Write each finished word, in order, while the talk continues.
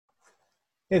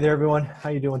Hey there, everyone. How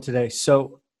you doing today?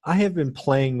 So I have been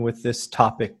playing with this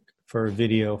topic for a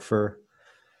video for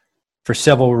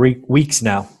several weeks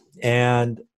now,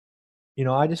 and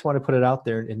I just want to put it out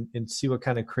there and see what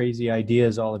kind of crazy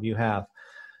ideas all of you have.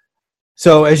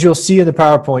 So as you'll see in the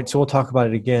PowerPoint, so we'll talk about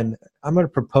it again. I'm going to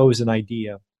propose an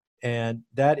idea, and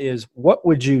that is, what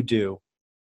would you do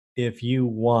if you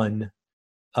won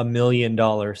 $1 million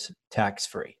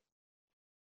tax-free?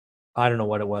 I don't know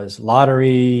what it was,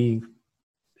 lottery,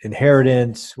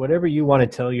 inheritance, whatever you want to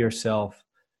tell yourself.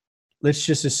 Let's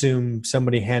just assume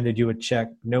somebody handed you a check,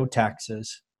 no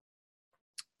taxes,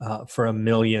 for $1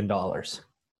 million.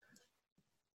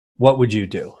 What would you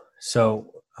do?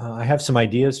 So I have some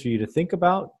ideas for you to think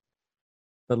about,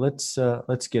 but let's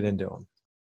get into them.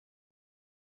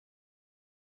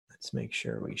 Let's make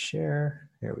sure we share.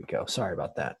 There we go. Sorry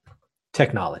about that.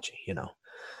 Technology,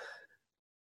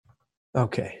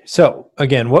 Okay. So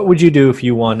again, what would you do if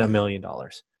you won $1 million?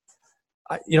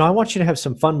 I want you to have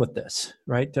some fun with this,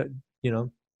 right?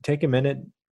 Take a minute,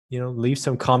 leave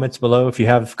some comments below if you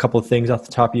have a couple of things off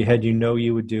the top of your head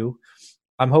you would do.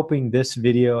 I'm hoping this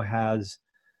video has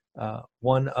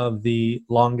one of the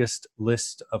longest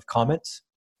list of comments.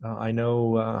 I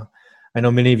know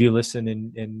many of you listen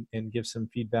and give some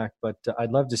feedback, but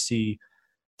I'd love to see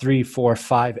 3, 4,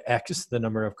 5x the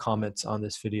number of comments on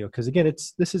this video, because again,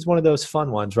 this is one of those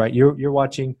fun ones, right? You're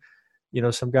watching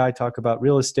some guy talk about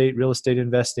real estate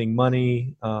investing,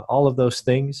 money, all of those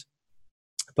things.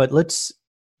 But let's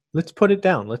put it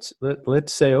down. Let's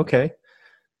say, okay,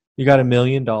 you got $1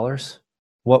 million.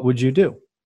 What would you do?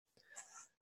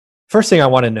 First thing I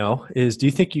want to know is, do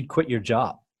you think you'd quit your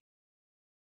job?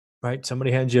 Right?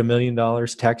 Somebody hands you $1 million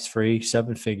tax-free,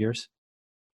 7 figures.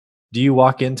 Do you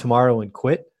walk in tomorrow and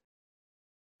quit?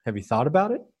 Have you thought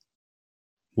about it?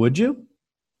 Would you?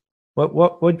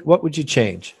 What would you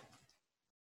change?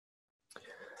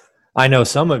 I know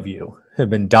some of you have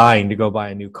been dying to go buy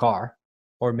a new car,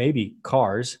 or maybe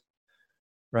cars,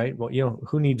 right? Well,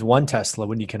 who needs one Tesla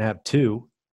when you can have 2?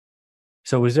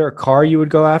 So is there a car you would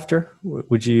go after?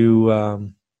 Would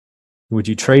you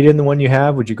trade in the one you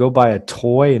have? Would you go buy a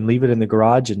toy and leave it in the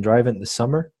garage and drive it in the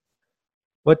summer?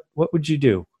 What would you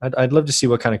do? I'd love to see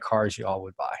what kind of cars you all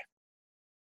would buy.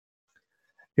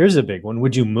 Here's a big one.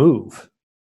 Would you move?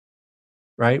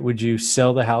 Right? Would you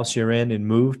sell the house you're in and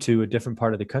move to a different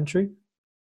part of the country?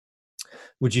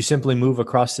 Would you simply move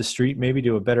across the street, maybe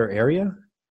to a better area?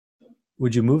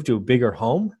 Would you move to a bigger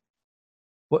home?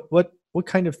 What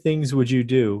kind of things would you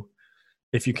do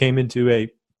if you came into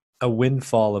a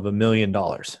windfall of $1 million?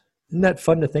 Isn't that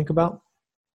fun to think about?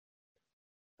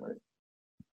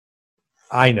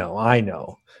 I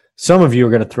know. Some of you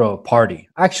are going to throw a party.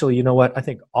 Actually, you know what? I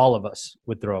think all of us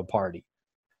would throw a party.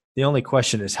 The only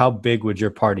question is, how big would your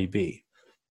party be?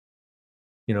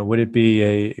 Would it be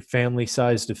a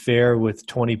family-sized affair with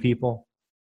 20 people?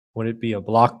 Would it be a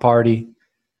block party?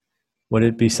 Would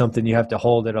it be something you have to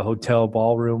hold at a hotel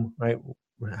ballroom, right?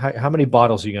 How many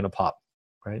bottles are you going to pop,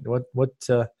 right? You're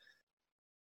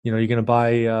going to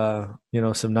buy,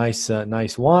 some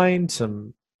nice wine,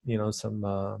 some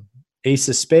Ace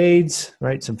of Spades,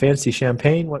 right? Some fancy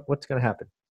champagne. What's going to happen?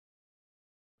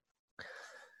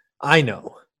 I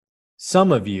know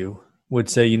some of you would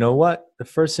say, you know what? The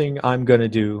first thing I'm going to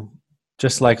do,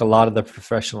 just like a lot of the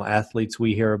professional athletes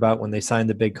we hear about when they sign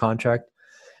the big contract,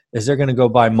 is they're going to go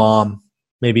buy mom,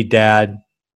 maybe dad,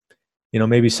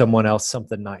 maybe someone else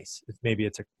something nice. Maybe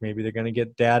they're going to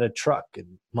get dad a truck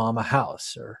and mom a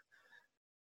house, or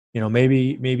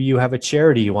maybe you have a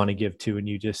charity you want to give to and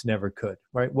you just never could,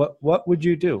 right? What would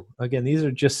you do? Again, these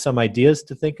are just some ideas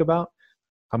to think about.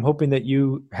 I'm hoping that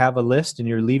you have a list and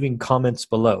you're leaving comments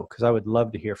below, because I would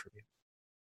love to hear from you.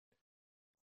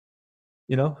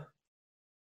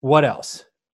 What else?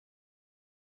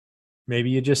 Maybe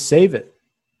you just save it,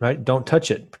 right? Don't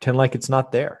touch it. Pretend like it's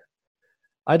not there.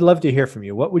 I'd love to hear from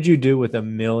you. What would you do with $1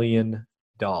 million?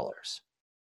 And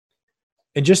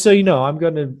just so you know, I'm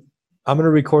going to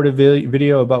record a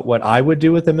video about what I would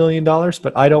do with $1 million,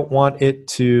 but I don't want it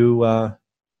to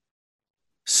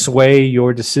sway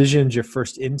your decisions, your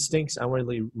first instincts. I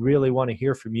really want to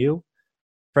hear from you.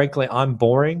 Frankly, I'm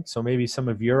boring, so maybe some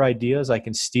of your ideas I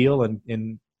can steal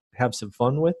and have some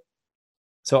fun with.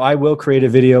 So I will create a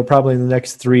video probably in the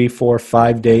next 3, 4,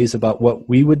 5 days about what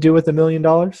we would do with $1 million.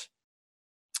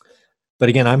 But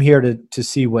again, I'm here to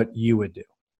see what you would do.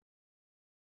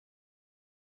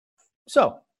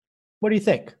 So, what do you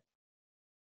think?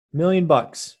 $1 million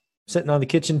sitting on the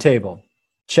kitchen table.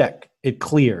 Check. It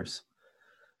clears.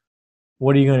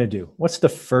 What are you going to do? What's the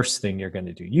first thing you're going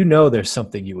to do? There's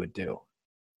something you would do.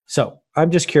 So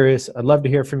I'm just curious. I'd love to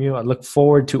hear from you. I look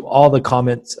forward to all the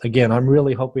comments. Again, I'm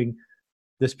really hoping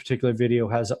this particular video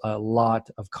has a lot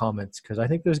of comments because I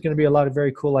think there's going to be a lot of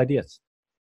very cool ideas.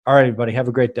 All right, everybody. Have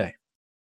a great day.